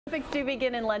Olympics do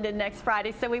begin in London next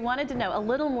Friday, so we wanted to know a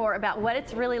little more about what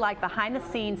it's really like behind the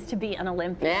scenes to be an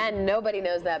Olympian. And nobody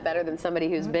knows that better than somebody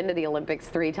who's been to the Olympics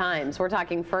 3 times. We're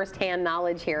talking first-hand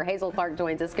knowledge here. Hazel Clark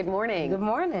joins us. Good morning. Good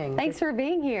morning. Thanks for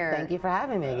being here. Thank you for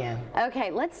having me again.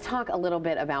 Okay, let's talk a little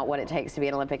bit about what it takes to be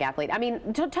an Olympic athlete. I mean,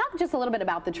 to talk just a little bit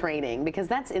about the training, because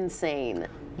that's insane.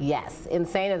 Yes,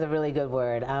 insane is a really good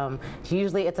word.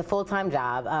 Usually it's a full-time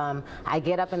job. I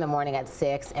get up in the morning at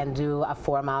 6 and do a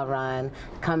 4-mile run,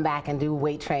 come back and do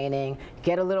weight training,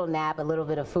 get a little nap, a little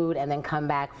bit of food, and then come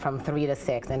back from 3 to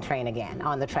 6 and train again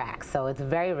on the track. So it's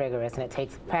very rigorous, and it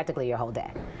takes practically your whole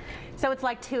day. So it's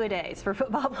like 2-a-days for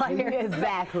football players.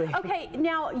 Exactly. Okay,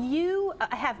 now you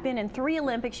have been in 3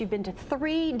 Olympics. You've been to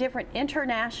 3 different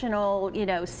international,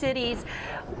 cities.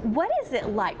 What is it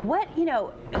like?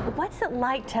 What's it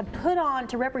like to put on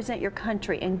to represent your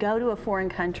country and go to a foreign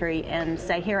country and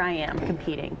say, here I am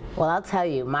competing? Well, I'll tell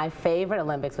you, my favorite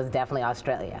Olympics was definitely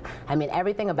Australia. I mean,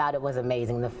 everything about it was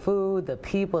amazing. The food, the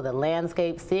people, the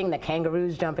landscape, seeing the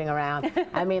kangaroos jumping around.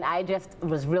 I mean, I just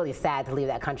was really sad to leave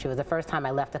that country. It was the first time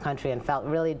I left the country and felt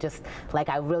really just like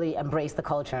I really embraced the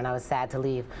culture, and I was sad to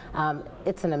leave.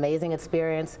 It's an amazing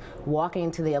experience.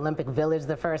 Walking to the Olympic Village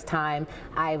the first time,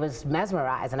 I was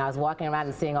mesmerized, and I was walking around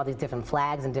and seeing all these different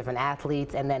flags and different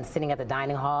athletes, and then sitting at the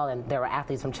dining hall, and there were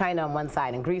athletes from China on one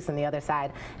side and Greece on the other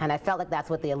side, and I felt like that's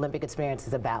what the Olympic experience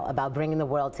is about bringing the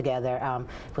world together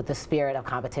with the spirit of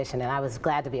competition, and I was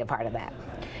glad to be a part of that.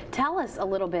 Tell us a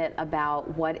little bit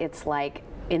about what it's like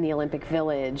in the Olympic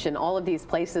Village and all of these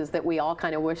places that we all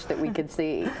kind of wish that we could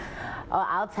see. Oh,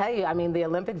 I'll tell you, I mean, the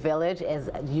Olympic Village is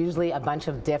usually a bunch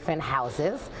of different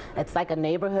houses. It's like a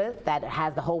neighborhood that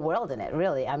has the whole world in it,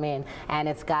 really. I mean, and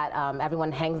it's got,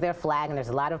 everyone hangs their flag, and there's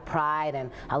a lot of pride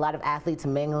and a lot of athletes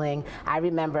mingling. I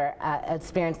remember an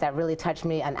experience that really touched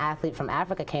me. An athlete from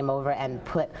Africa came over and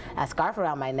put a scarf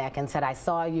around my neck and said, I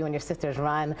saw you and your sisters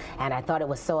run, and I thought it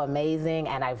was so amazing,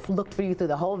 and I've looked for you through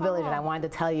the whole village, and I wanted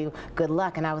to tell you good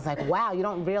luck. And I was like, wow, you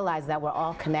don't realize that we're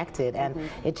all connected. And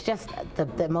it's just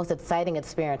the most exciting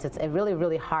experience. It's really,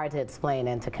 really hard to explain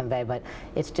and to convey, but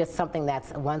it's just something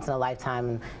that's once in a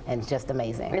lifetime and just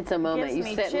amazing. It's a moment. You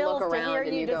sit and look around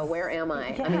and you go, where am I?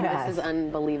 Yes. I mean, this is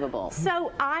unbelievable.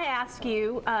 So I asked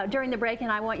you during the break,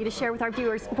 and I want you to share with our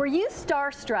viewers, were you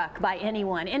starstruck by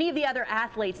anyone? Any of the other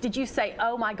athletes? Did you say,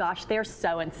 oh my gosh, they're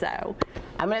so-and-so?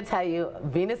 I'm going to tell you,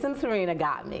 Venus and Serena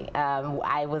got me.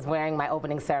 I was wearing my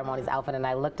opening ceremonies outfit, and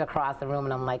I looked across the room,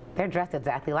 and I'm like, they're dressed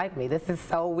exactly like me. This is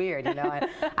so weird, And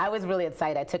I was really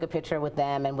excited. I took a picture with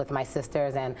them and with my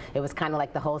sisters, and it was kind of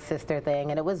like the whole sister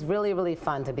thing, and it was really, really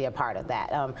fun to be a part of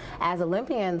that. As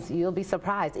Olympians, you'll be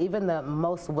surprised. Even the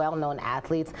most well-known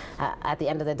athletes, at the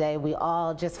end of the day, we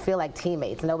all just feel like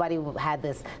teammates. Nobody had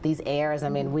these airs. I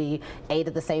mean, we ate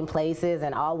at the same places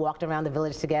and all walked around the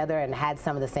village together and had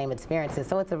some of the same experiences.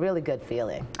 So it's a really good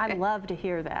feeling. I love to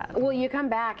hear that. Well, you come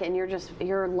back and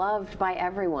you're loved by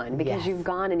everyone because Yes. you've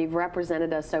gone and you've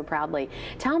represented us so proudly.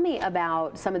 Tell me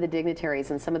about some of the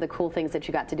dignitaries and some of the cool things that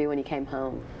you got to do when you came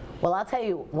home. Well, I'll tell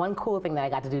you, one cool thing that I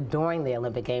got to do during the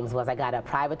Olympic Games was I got a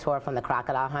private tour from the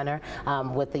Crocodile Hunter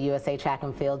with the USA track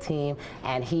and field team,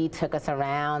 and he took us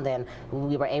around, and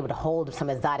we were able to hold some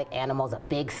exotic animals, a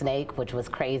big snake, which was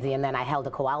crazy, and then I held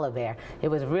a koala bear. It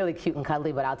was really cute and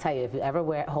cuddly, but I'll tell you, if you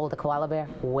ever hold a koala bear,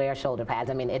 wear shoulder pads.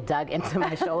 I mean, it dug into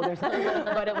my shoulders,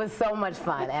 but it was so much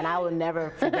fun, and I will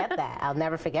never forget that. I'll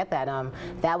never forget that.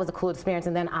 That was a cool experience,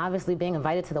 and then obviously being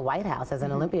invited to the White House as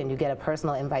an Olympian, you get a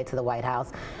personal invite to the White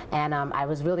House. And I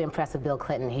was really impressed with Bill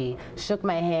Clinton. He shook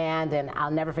my hand, and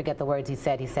I'll never forget the words he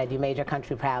said. He said, you made your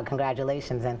country proud,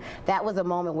 congratulations. And that was a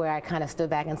moment where I kind of stood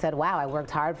back and said, wow, I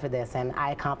worked hard for this, and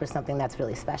I accomplished something that's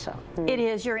really special. It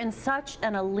is. You're in such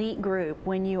an elite group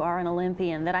when you are an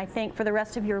Olympian that I think for the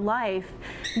rest of your life,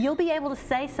 you'll be able to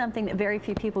say something that very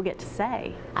few people get to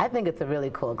say. I think it's a really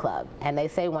cool club. And they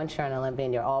say once you're an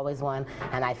Olympian, you're always one,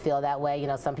 and I feel that way.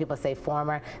 Some people say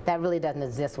former. That really doesn't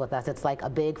exist with us. It's like a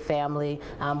big family.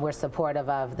 We're supportive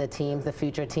of the teams, the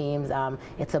future teams.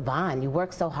 It's a bond. You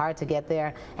work so hard to get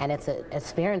there, and it's an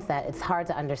experience that it's hard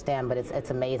to understand, but it's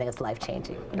amazing. It's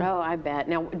life-changing. Oh, I bet.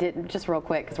 Now, just real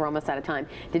quick, because we're almost out of time,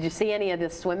 did you see any of the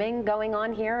swimming going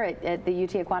on here at the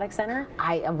UT Aquatic Center?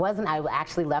 I wasn't. I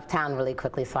actually left town really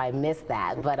quickly, so I missed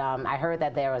that. But I heard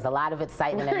that there was a lot of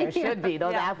excitement, and there should be.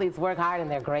 Those athletes work hard,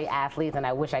 and they're great athletes, and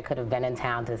I wish I could have been in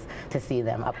town to see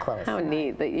them up close. How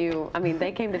neat that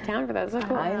they came to town for that. So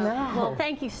cool. I know. Well,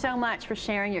 thank you so much for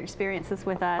sharing your experiences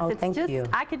with us. Oh, thank you.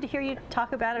 I could hear you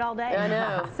talk about it all day. I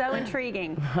know. So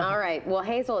intriguing. All right. Well,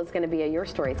 Hazel is going to be Your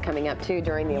Stories coming up, too,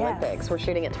 during the Olympics. We're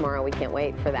shooting it tomorrow. We can't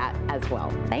wait for that as well.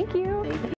 Thank you.